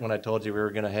 or when I told you we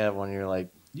were going to have one, you're like,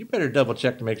 you better double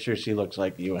check to make sure she looks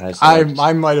like you. And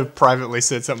I might have privately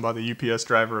said something about the UPS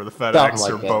driver or the FedEx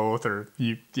like or that. Both, or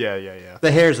yeah.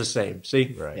 The hair's the same.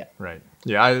 See, right.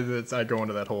 Yeah, I go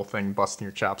into that whole thing, busting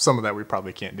your chops. Some of that we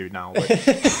probably can't do now, but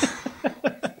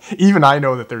even I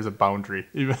know that there's a boundary.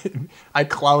 Even I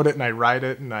cloud it and I ride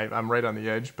it, and I'm right on the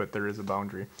edge, but there is a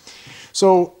boundary.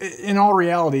 So, in all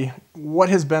reality, what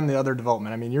has been the other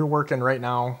development? You're working right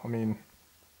now.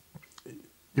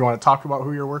 You want to talk about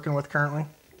who you're working with currently?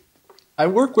 I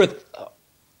wear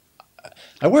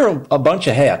a bunch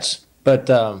of hats, but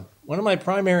one of my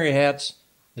primary hats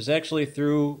is actually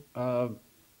through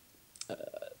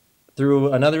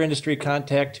another industry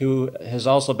contact who has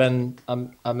also been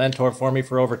a mentor for me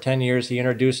for over 10 years. He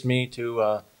introduced me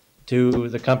to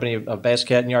the company of Bass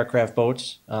Cat and Yarcraft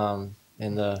Boats, and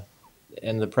the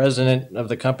president of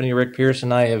the company, Rick Pierce,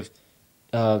 and I have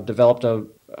developed a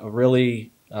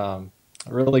really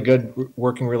good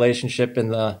working relationship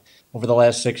over the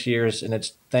last 6 years, and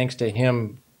it's thanks to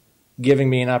him giving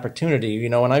me an opportunity.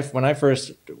 When I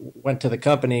first went to the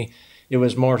company, it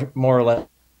was more or less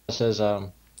as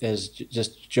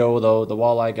just Joe, the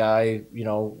walleye guy,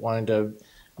 wanting to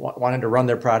run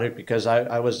their product, because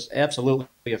I was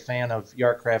absolutely a fan of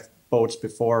Yarcraft Boats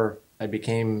before I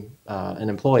became an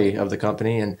employee of the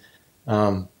company, and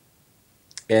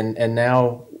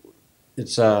now.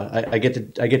 It's I get to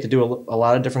do a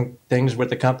lot of different things with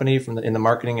the company in the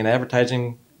marketing and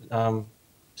advertising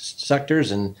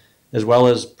sectors, and as well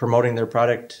as promoting their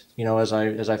product. As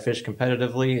I fish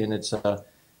competitively, and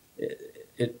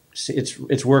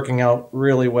it's working out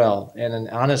really well. And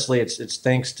honestly, it's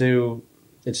thanks to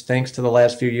the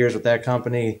last few years with that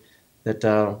company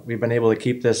that we've been able to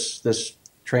keep this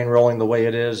train rolling the way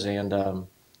it is. And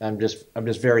I'm just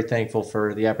very thankful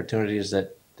for the opportunities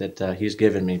that he's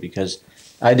given me, because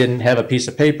I didn't have a piece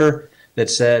of paper that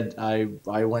said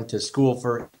I went to school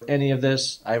for any of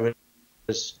this.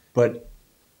 But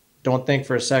don't think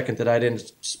for a second that I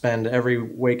didn't spend every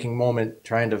waking moment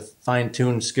trying to fine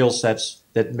tune skill sets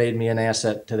that made me an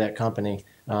asset to that company.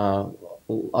 A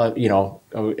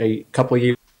couple of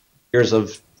years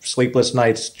of sleepless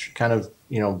nights, kind of,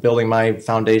 building my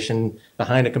foundation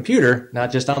behind a computer,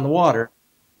 not just on the water.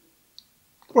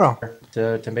 Well,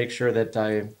 to make sure that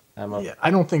I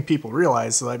don't think people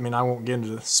realize. I mean, I won't get into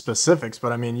the specifics,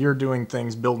 but I mean, you're doing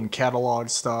things, building catalog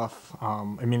stuff.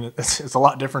 I mean, it's a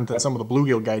lot different than some of the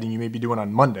bluegill guiding you may be doing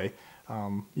on Monday.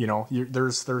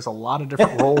 There's a lot of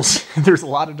different roles. There's a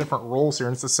lot of different roles here,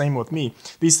 and it's the same with me.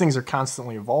 These things are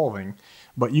constantly evolving,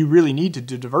 but you really need to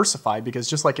diversify, because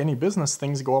just like any business,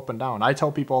 things go up and down. I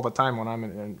tell people all the time when I'm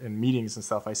in meetings and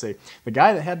stuff, I say, the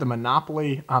guy that had the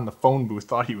monopoly on the phone booth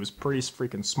thought he was pretty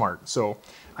freaking smart. So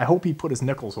I hope he put his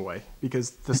nickels away,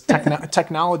 because this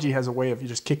technology has a way of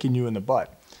just kicking you in the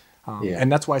butt.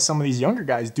 And that's why some of these younger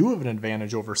guys do have an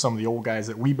advantage over some of the old guys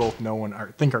that we both know and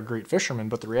think are great fishermen.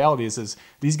 But the reality is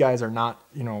these guys are not,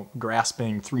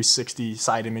 grasping 360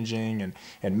 side imaging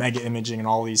and mega imaging and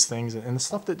all these things and the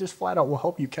stuff that just flat out will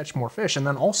help you catch more fish. And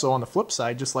then also on the flip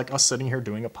side, just like us sitting here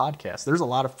doing a podcast, there's a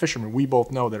lot of fishermen we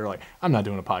both know that are like, I'm not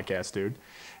doing a podcast, dude.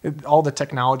 All the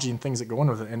technology and things that go in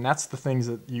with it. And that's the things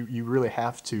that you really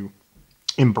have to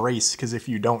embrace, because if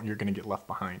you don't, you're going to get left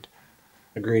behind.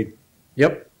 Agreed.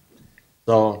 Yep.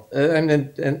 So,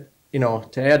 and to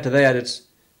add to that, it's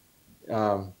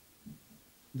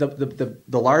the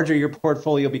larger your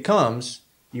portfolio becomes,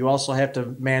 you also have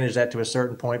to manage that to a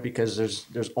certain point, because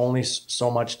there's only so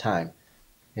much time.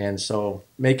 And so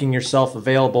making yourself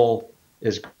available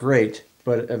is great,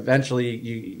 but eventually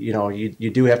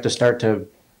you do have to start to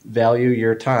value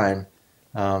your time,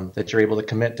 that you're able to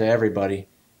commit to everybody,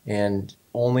 and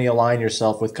only align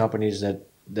yourself with companies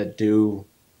that do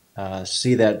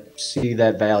see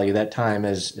that value, that time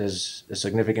as a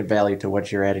significant value to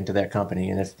what you're adding to that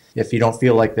company. And if you don't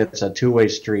feel like that's a two-way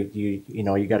street, you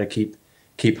got to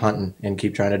keep hunting and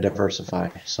keep trying to diversify.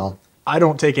 So I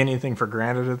don't take anything for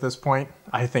granted at this point.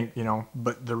 I think,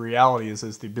 but the reality is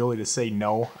the ability to say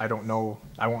no. I don't know.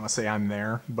 I want to say I'm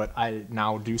there, but I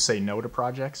now do say no to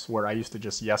projects where I used to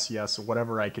just yes,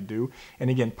 whatever I could do.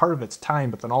 And again, part of it's time,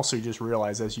 but then also you just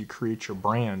realize as you create your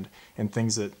brand and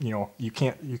things that, you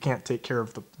can't take care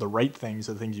of the right things,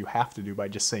 the things you have to do by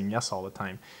just saying yes all the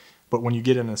time. But when you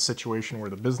get in a situation where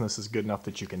the business is good enough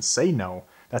that you can say no,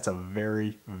 that's a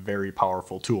very, very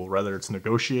powerful tool, whether it's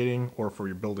negotiating or for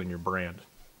building your brand.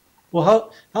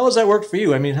 Well, how has that worked for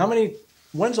you? I mean,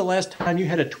 when's the last time you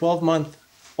had a 12-month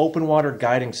open water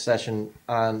guiding session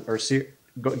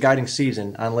guiding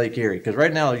season on Lake Erie? Because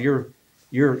right now you're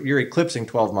eclipsing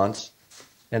 12 months.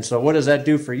 And so what does that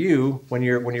do for you when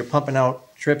you're pumping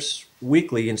out trips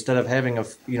weekly instead of having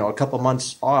a couple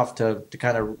months off to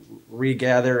kind of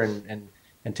regather and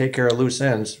take care of loose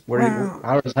ends?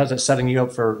 How's it setting you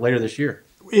up for later this year?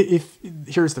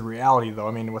 Here's the reality, though.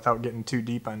 I mean, without getting too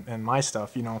deep on my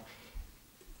stuff,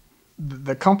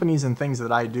 the companies and things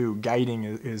that I do, guiding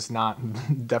is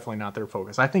definitely not their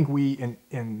focus. I think we,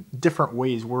 in different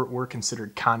ways, we're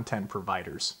considered content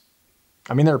providers.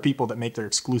 I mean, there are people that make their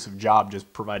exclusive job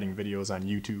just providing videos on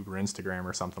YouTube or Instagram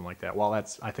or something like that. While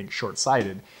that's, I think,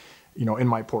 short-sighted, in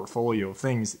my portfolio of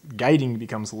things, guiding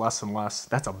becomes less and less.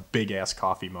 That's a big-ass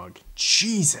coffee mug.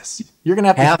 Jesus. You're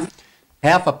going to have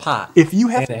half a pot. If you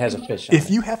have, and it has a fish on if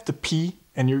you have to pee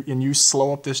and you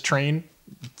slow up this train,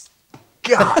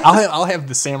 God, I'll have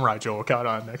the Samurai Joe Okada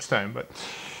on next time. But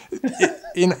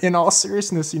in all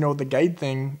seriousness, the guide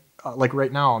thing, like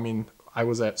right now, I mean, I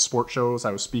was at sport shows.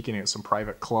 I was speaking at some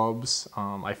private clubs.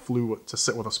 I flew to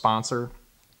sit with a sponsor,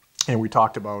 and we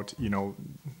talked about,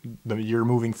 the year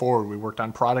moving forward. We worked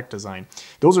on product design.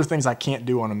 Those are things I can't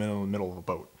do in the middle of a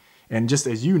boat. And just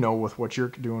as you know, with what you're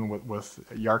doing with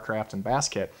Yarcraft and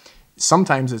Basket,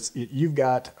 sometimes you've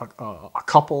got a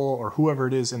couple or whoever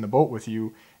it is in the boat with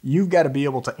you. You've got to be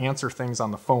able to answer things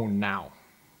on the phone now.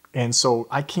 And so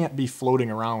I can't be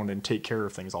floating around and take care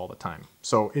of things all the time.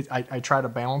 So I try to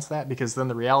balance that, because then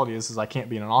the reality is I can't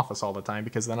be in an office all the time,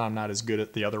 because then I'm not as good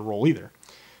at the other role either.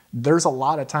 There's a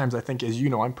lot of times, I think, as you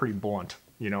know, I'm pretty blunt.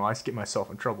 I get myself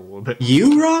in trouble a little bit.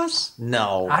 You, Ross?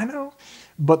 No. I know.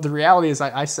 But the reality is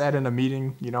I sat in a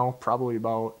meeting, probably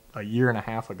about a year and a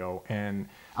half ago, and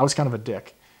I was kind of a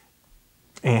dick.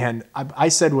 And I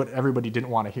said what everybody didn't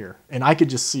want to hear. And I could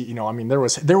just see,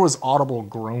 there was audible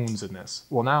groans in this.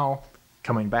 Well, now,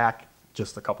 coming back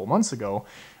just a couple months ago,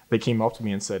 they came up to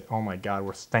me and said, "Oh my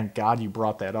God, thank God you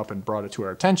brought that up and brought it to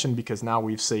our attention, because now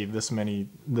we've saved this many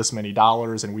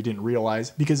dollars, and we didn't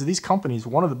realize." Because of these companies,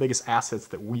 one of the biggest assets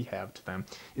that we have to them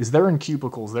is they're in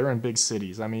cubicles, they're in big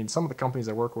cities. I mean, some of the companies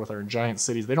I work with are in giant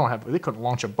cities. They couldn't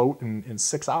launch a boat in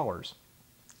 6 hours,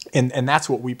 and that's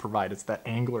what we provide. It's that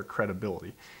angler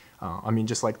credibility. I mean,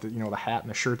 just like the hat and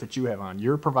the shirt that you have on,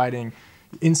 you're providing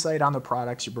insight on the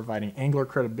products, you're providing angler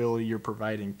credibility, you're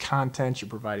providing content, you're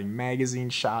providing magazine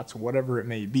shots, whatever it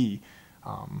may be.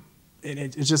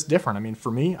 It's just different. I mean, for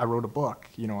me, I wrote a book.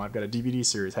 I've got a DVD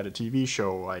series, had a TV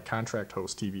show, I contract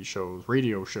host TV shows,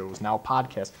 radio shows, now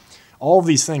podcasts. All of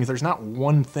these things, there's not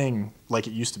one thing like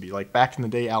it used to be. Like back in the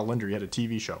day, Al Linder, he had a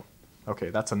TV show. Okay,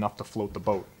 that's enough to float the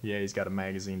boat. Yeah, he's got a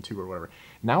magazine too or whatever.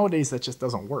 Nowadays, that just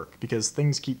doesn't work because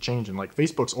things keep changing. Like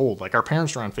Facebook's old. Like our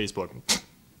parents are on Facebook.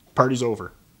 Party's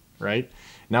over, right?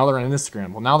 Now they're on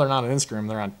Instagram. Well, now they're not on Instagram.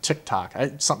 They're on TikTok.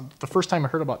 The first time I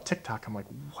heard about TikTok, I'm like,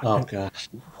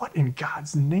 what in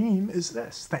God's name is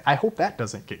this? I hope that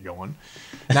doesn't get going.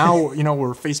 Now,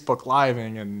 we're Facebook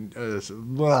Living, and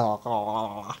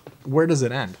where does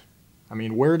it end? I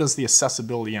mean, where does the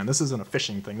accessibility end? This isn't a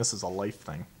fishing thing. This is a life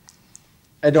thing.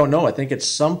 I don't know. I think at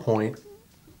some point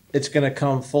it's going to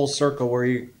come full circle where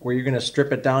you're going to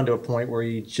strip it down to a point where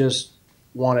you just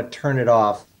want to turn it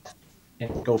off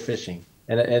and go fishing.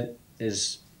 And it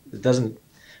doesn't,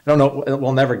 I don't know,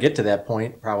 we'll never get to that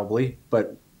point probably,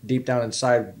 but deep down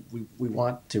inside, we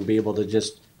want to be able to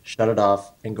just shut it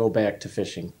off and go back to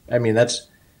fishing. I mean, that's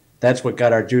what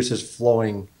got our juices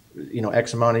flowing,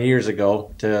 X amount of years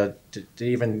ago to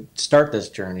even start this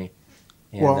journey.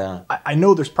 And, well, I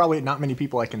know there's probably not many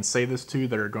people I can say this to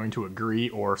that are going to agree,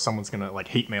 or someone's going to,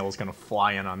 hate mail is going to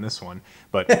fly in on this one,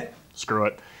 but screw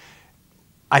it.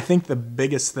 I think the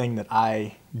biggest thing that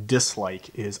I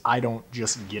dislike is I don't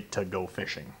just get to go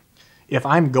fishing. If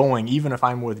I'm going, even if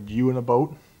I'm with you in a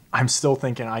boat, I'm still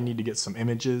thinking I need to get some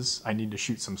images. I need to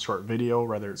shoot some short video,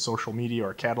 whether it's social media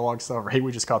or catalog stuff, or hey,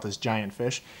 we just caught this giant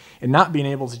fish. And not being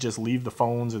able to just leave the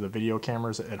phones or the video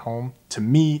cameras at home, to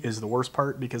me, is the worst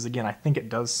part, because again, I think it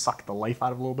does suck the life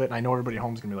out of it a little bit. And I know everybody at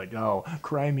home is going to be like, "Oh,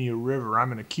 cry me a river.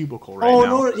 I'm in a cubicle right now." Oh,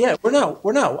 no, yeah, we're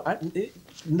not.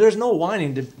 There's no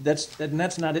whining. That's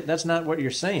not it. That's not what you're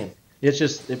saying. It's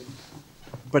just,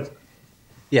 but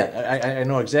yeah, I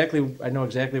know exactly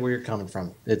where you're coming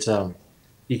from.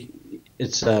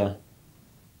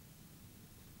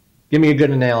 Give me a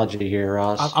good analogy here,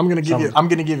 Ross. I'm gonna give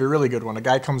you a really good one. A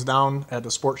guy comes down at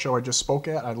the sports show I just spoke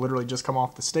at. I literally just come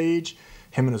off the stage.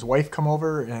 Him and his wife come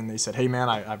over and they said, "Hey man,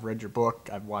 I've read your book.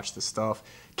 I've watched this stuff.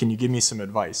 Can you give me some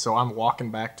advice?" So I'm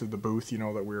walking back to the booth, that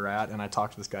we were at, and I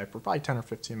talked to this guy for probably 10 or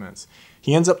 15 minutes.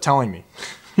 He ends up telling me,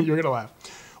 you're gonna laugh,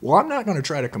 "Well, I'm not gonna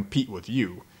try to compete with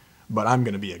you, but I'm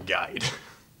gonna be a guide."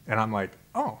 And I'm like,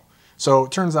 "Oh." So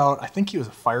it turns out, I think he was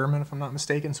a fireman, if I'm not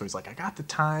mistaken. So he's like, "I got the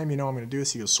time, I'm going to do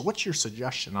this." He goes, "So what's your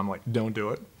suggestion?" I'm like, "Don't do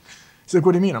it." He's like,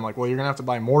 "What do you mean?" I'm like, "Well, you're going to have to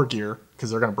buy more gear because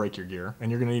they're going to break your gear.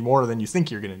 And you're going to need more than you think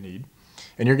you're going to need.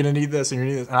 And you're going to need this and you're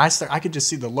going to need this." And I could just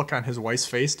see the look on his wife's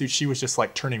face. Dude, she was just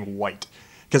turning white.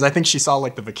 Because I think she saw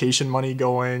the vacation money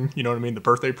going, you know what I mean? The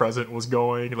birthday present was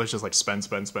going. Let's just spend.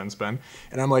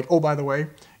 And I'm like, "Oh, by the way,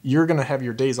 you're going to have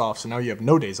your days off. So now you have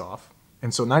no days off.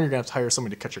 And so now you're going to have to hire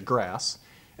somebody to cut your grass.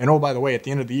 And oh, by the way, at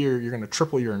the end of the year, you're going to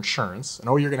triple your insurance. And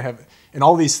oh, you're going to have, and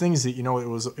all these things that,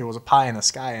 it was a pie in the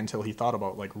sky until he thought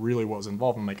about really what was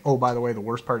involved. I'm like, "Oh, by the way, the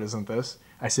worst part isn't this."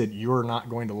 I said, "You're not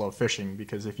going to love fishing,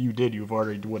 because if you did, you've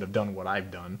already would have done what I've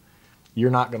done.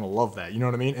 You're not going to love that." You know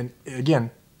what I mean? And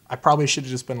again, I probably should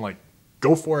have just been like,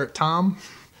 "Go for it, Tom."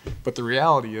 But the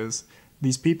reality is,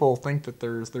 these people think that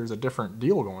there's a different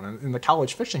deal going on. And the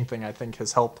college fishing thing, I think,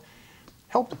 has helped.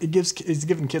 It's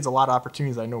given kids a lot of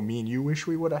opportunities I know me and you wish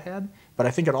we would have had, but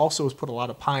I think it also has put a lot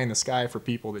of pie in the sky for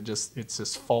people that it's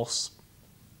just false.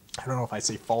 I don't know if I'd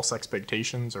say false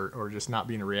expectations or just not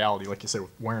being a reality, like you said,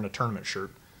 with wearing a tournament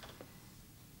shirt.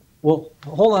 Well,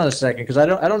 hold on a second, because I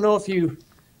don't know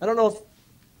if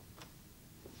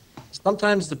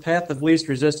sometimes the path of least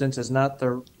resistance is not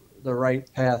the right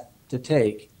path to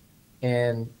take,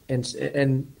 and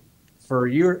for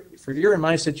your and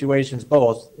my situations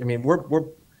both, I mean, we're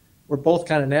both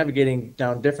kind of navigating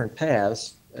down different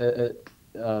paths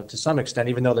to some extent,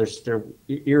 even though they're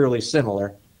eerily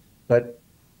similar. But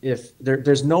if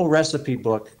there's no recipe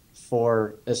book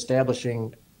for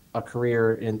establishing a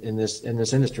career in this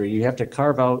industry, you have to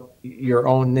carve out your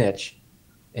own niche,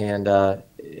 and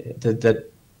that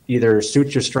either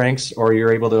suits your strengths, or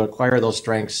you're able to acquire those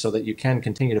strengths so that you can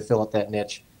continue to fill out that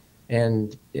niche.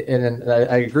 And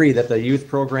I agree that the youth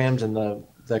programs and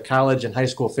the college and high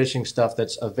school fishing stuff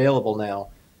that's available now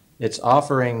it's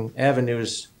offering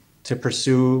avenues to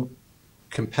pursue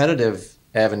competitive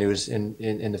avenues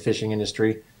in the fishing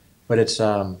industry, but it's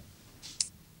you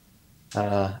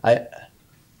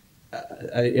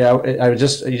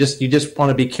just want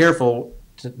to be careful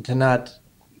to not,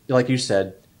 like you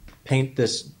said, paint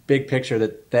this big picture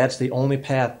that's the only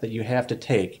path that you have to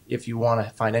take if you want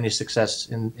to find any success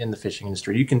in the fishing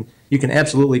industry. You can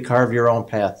absolutely carve your own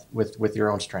path with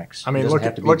your own strengths. I mean, look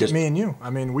at me and you. I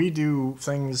mean, we do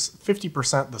things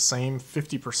 50% the same,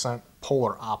 50%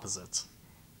 polar opposites.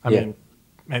 I mean,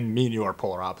 and me and you are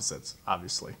polar opposites,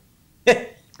 obviously.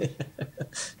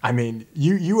 I mean,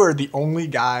 you are the only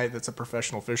guy that's a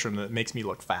professional fisherman that makes me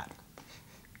look fat.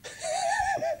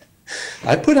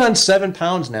 I put on 7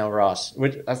 pounds now, Ross.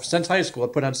 Since high school, I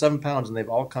put on 7 pounds, and they've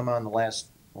all come on the last.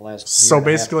 So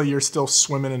basically, you're still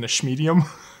swimming in a schmedium.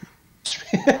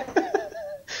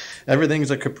 Everything's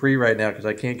a capri right now because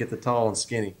I can't get the tall and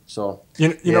skinny. So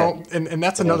you know, and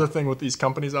that's another thing with these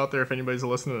companies out there. If anybody's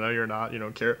listening, I know you're not. You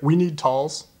don't care. We need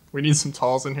talls. We need some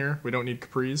talls in here. We don't need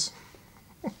capris.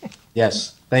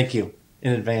 Yes, thank you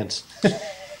in advance.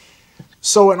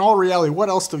 So in all reality, what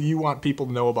else do you want people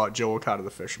to know about Joe Okada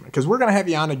the fisherman? Because we're going to have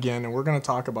you on again, and we're going to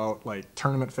talk about like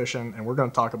tournament fishing, and we're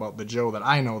going to talk about the Joe that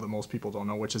I know that most people don't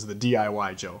know, which is the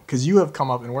DIY Joe. Because you have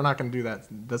come up, and we're not going to do that.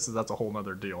 That's a whole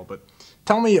other deal. But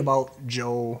tell me about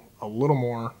Joe a little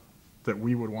more that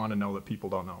we would want to know that people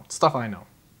don't know. Stuff I know.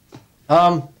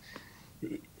 I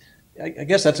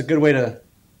guess that's a good way to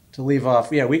leave off.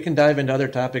 Yeah, we can dive into other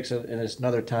topics in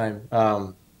another time.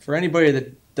 For anybody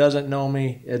that doesn't know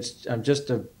me, I'm just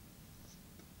a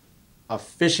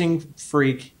fishing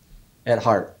freak at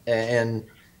heart. And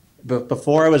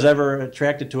before I was ever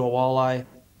attracted to a walleye,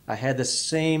 I had the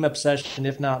same obsession,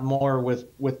 if not more,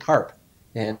 with carp.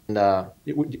 And did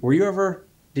you ever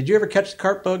catch the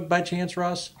carp bug by chance,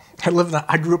 Ross?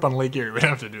 I grew up on Lake Erie. We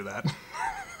didn't have to do that.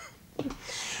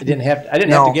 I didn't have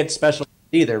to get special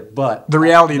either, but the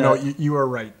reality, you are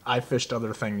right. I fished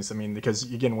other things. I mean, because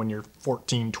again, when you're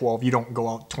 14, 12, you don't go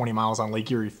out 20 miles on Lake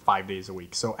Erie 5 days a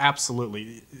week. So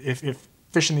absolutely, if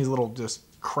fishing these little just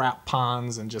crap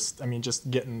ponds and just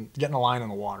getting a line in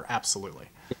the water, absolutely.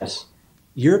 Yes.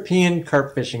 European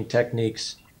carp fishing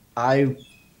techniques, I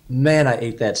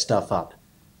ate that stuff up.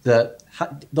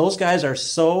 Those guys are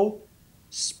so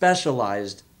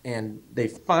specialized, and they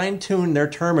fine-tune their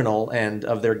terminal end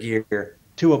of their gear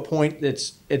to a point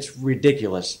that's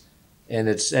ridiculous, and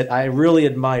I really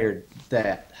admired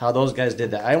how those guys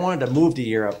did that. I wanted to move to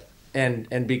Europe and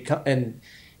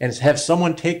have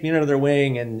someone take me under their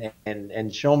wing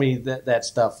and show me that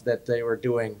stuff that they were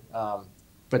doing.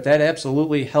 But that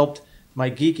absolutely helped my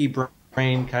geeky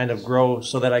brain kind of grow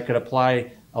so that I could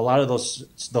apply a lot of those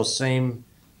same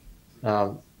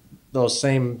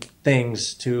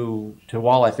things to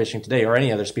walleye fishing today, or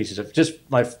any other species, of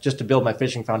just to build my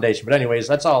fishing foundation. But anyways,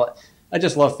 that's all. I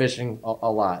just love fishing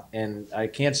a lot, and I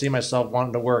can't see myself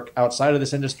wanting to work outside of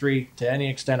this industry to any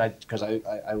extent, because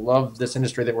I love this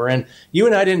industry that we're in. You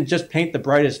and I didn't just paint the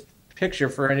brightest picture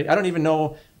for any. I don't even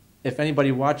know if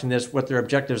anybody watching this, what their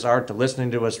objectives are to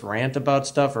listening to us rant about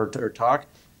stuff or talk.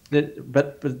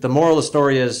 But the moral of the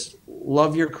story is,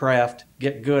 love your craft,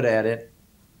 get good at it,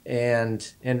 and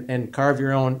carve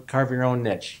your own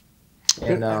niche,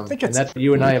 and that's what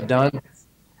you and I have done,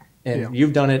 and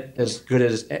you've done it as good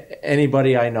as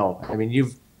anybody I know. I mean,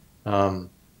 you've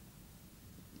done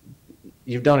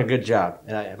a good job,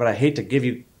 but I hate to give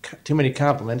you too many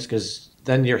compliments, because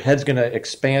then your head's going to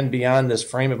expand beyond this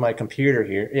frame of my computer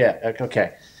here. Yeah,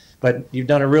 okay, but you've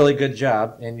done a really good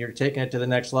job, and you're taking it to the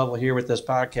next level here with this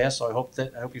podcast. So I hope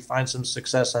you find some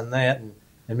success on that, and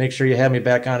make sure you have me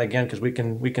back on again, because we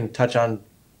can touch on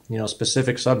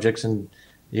specific subjects, and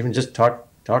even just talk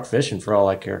fishing for all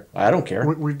I care. I don't care.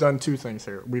 We've done two things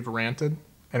here. We've ranted,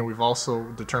 and we've also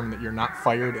determined that you're not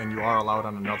fired and you are allowed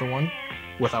on another one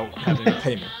without having to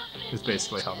pay me, is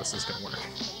basically how this is going to work.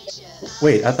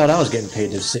 Wait, I thought I was getting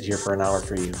paid to sit here for an hour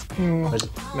for you.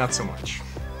 Not so much.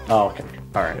 Oh, okay.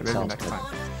 All right. Maybe next time.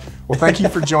 Well, thank you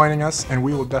for joining us, and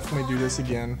we will definitely do this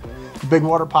again.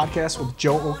 Bigwater Podcast with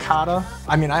Joe Okada.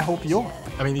 I mean, I hope you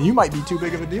might be too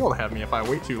big of a deal to have me if I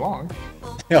wait too long.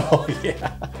 Oh,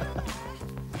 yeah.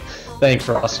 Thanks,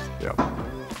 Ross. Yeah.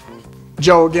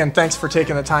 Joe, again, thanks for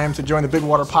taking the time to join the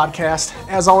Bigwater Podcast.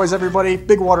 As always, everybody,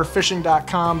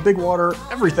 bigwaterfishing.com, Bigwater,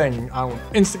 everything on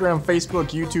Instagram, Facebook,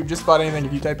 YouTube, just about anything.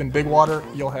 If you type in Bigwater,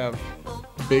 you'll have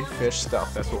big fish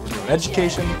stuff. That's what we're doing.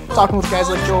 Education, talking with guys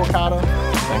like Joe Okada.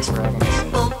 Thanks for having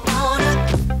us.